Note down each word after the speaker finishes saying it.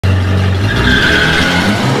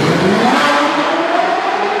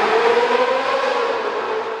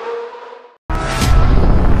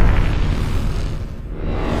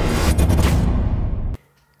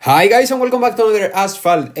Hi guys and welcome back to another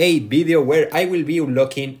Asphalt 8 video where I will be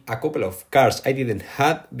unlocking a couple of cars I didn't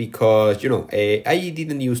have because, I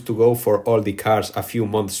didn't used to go for all the cars a few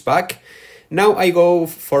months back. Now I go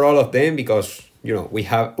for all of them because, we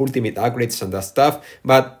have ultimate upgrades and that stuff.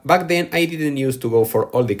 But back then I didn't used to go for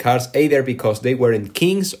all the cars either because they weren't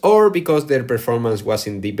kings or because their performance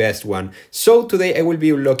wasn't the best one. So today I will be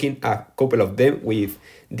unlocking a couple of them with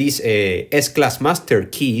these S-Class Master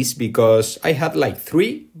keys because I had like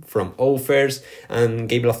 3 from offers and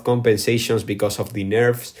gave a lot of compensations because of the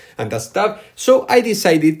nerfs and that stuff. So I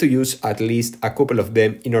decided to use at least a couple of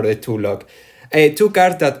them in order to unlock 2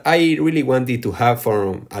 cards that I really wanted to have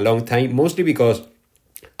for a long time, mostly because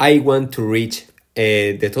I want to reach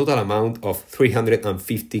the total amount of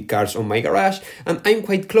 350 cards on my garage, and I'm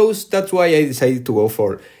quite close. That's why I decided to go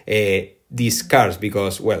for these cars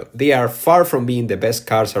because, well, they are far from being the best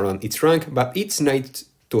cars around its rank, but it's nice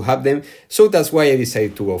to have them, so that's why I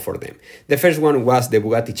decided to go for them. The first one was the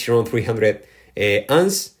Bugatti Chiron 300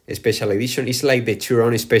 ANS Special Edition. It's like the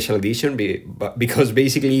Chiron Special Edition because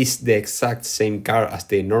basically it's the exact same car as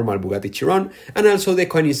the normal Bugatti Chiron, and also the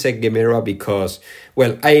Koenigsegg Gemera because,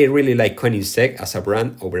 well, I really like Koenigsegg as a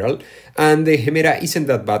brand overall, and the Gemera isn't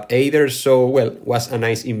that bad either, so, well, was a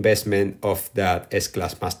nice investment of that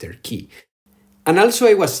S-Class Master key. And also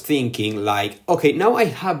I was thinking like, okay, now I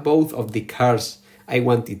have both of the cars I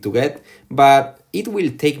wanted to get, but it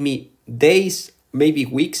will take me days, maybe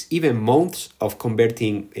weeks, even months of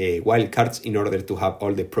converting wild cards in order to have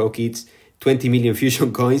all the pro kits, 20 million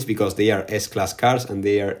fusion coins because they are S-Class cars and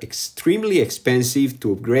they are extremely expensive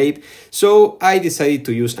to upgrade. So I decided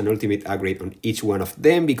to use an ultimate upgrade on each one of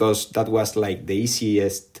them because that was like the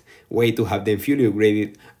easiest way to have them fully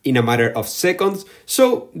upgraded in a matter of seconds.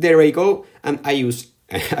 So there I go, and I use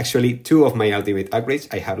actually 2 of my ultimate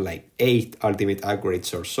upgrades. I have like 8 ultimate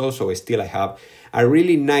upgrades or so still I have a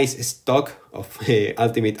really nice stock of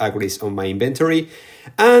ultimate upgrades on my inventory.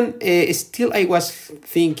 And still I was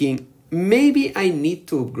thinking maybe I need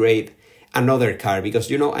to upgrade another car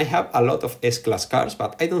because, I have a lot of S-Class cars,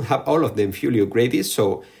 but I don't have all of them fully upgraded.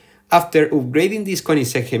 So after upgrading this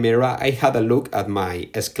Koenigsegg Gemera, I had a look at my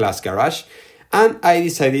S-Class garage, and I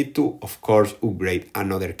decided to, of course, upgrade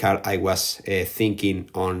another car I was thinking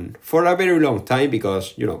on for a very long time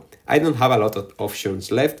because, I don't have a lot of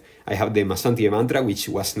options left. I have the Masanti Mantra, which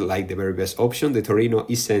wasn't like the very best option. The Torino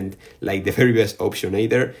isn't like the very best option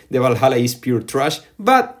either. The Valhalla is pure trash,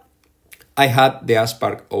 but I had the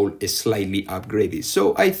Asphalt all slightly upgraded.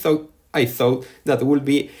 So I thought that would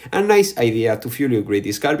be a nice idea to fully upgrade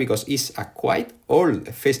this car because it's a quite old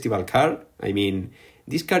festival car. I mean,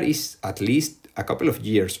 this car is at least a couple of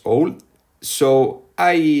years old. So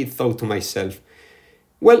I thought to myself,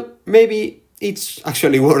 well, maybe it's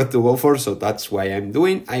actually worth to go for, so that's why I'm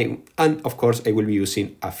doing. And of course I will be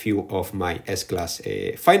using a few of my S-Class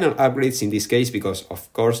final upgrades in this case because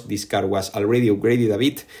of course this car was already upgraded a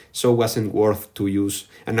bit, so it wasn't worth to use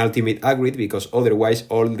an ultimate upgrade because otherwise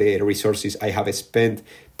all the resources I have spent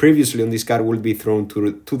previously on this car will be thrown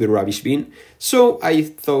to the rubbish bin. So I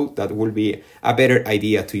thought that would be a better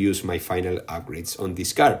idea to use my final upgrades on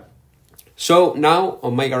this car. So now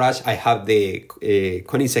on my garage I have the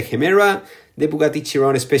Koenigsegg Gemera, the Bugatti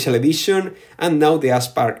Chiron Special Edition, and now the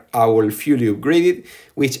Asphalt Owl fully upgraded,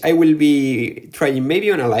 which I will be trying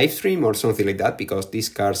maybe on a live stream or something like that because these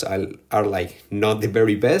cars are like not the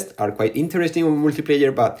very best, are quite interesting on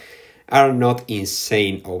multiplayer but are not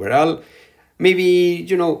insane overall. Maybe,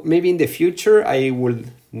 maybe in the future I will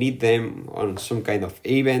need them on some kind of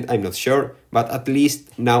event, I'm not sure, but at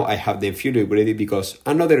least now I have them fully upgraded because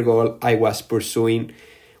another goal I was pursuing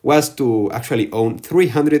was to actually own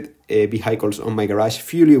 300 vehicles on my garage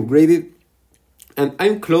fully upgraded, and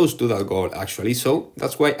I'm close to that goal actually. So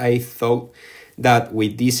that's why I thought that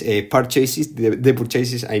with these purchases, the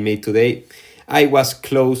purchases I made today, I was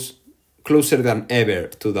closer than ever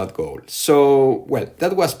to that goal. So, well,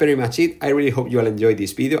 that was pretty much it. I really hope you all enjoyed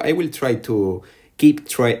this video. I will try to keep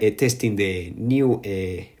testing the new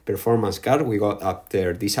performance card we got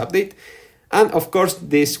after this update. And of course,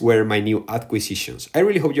 these were my new acquisitions. I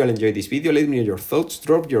really hope you all enjoyed this video. Let me know your thoughts,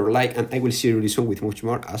 drop your like, and I will see you really soon with much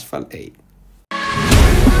more Asphalt 8.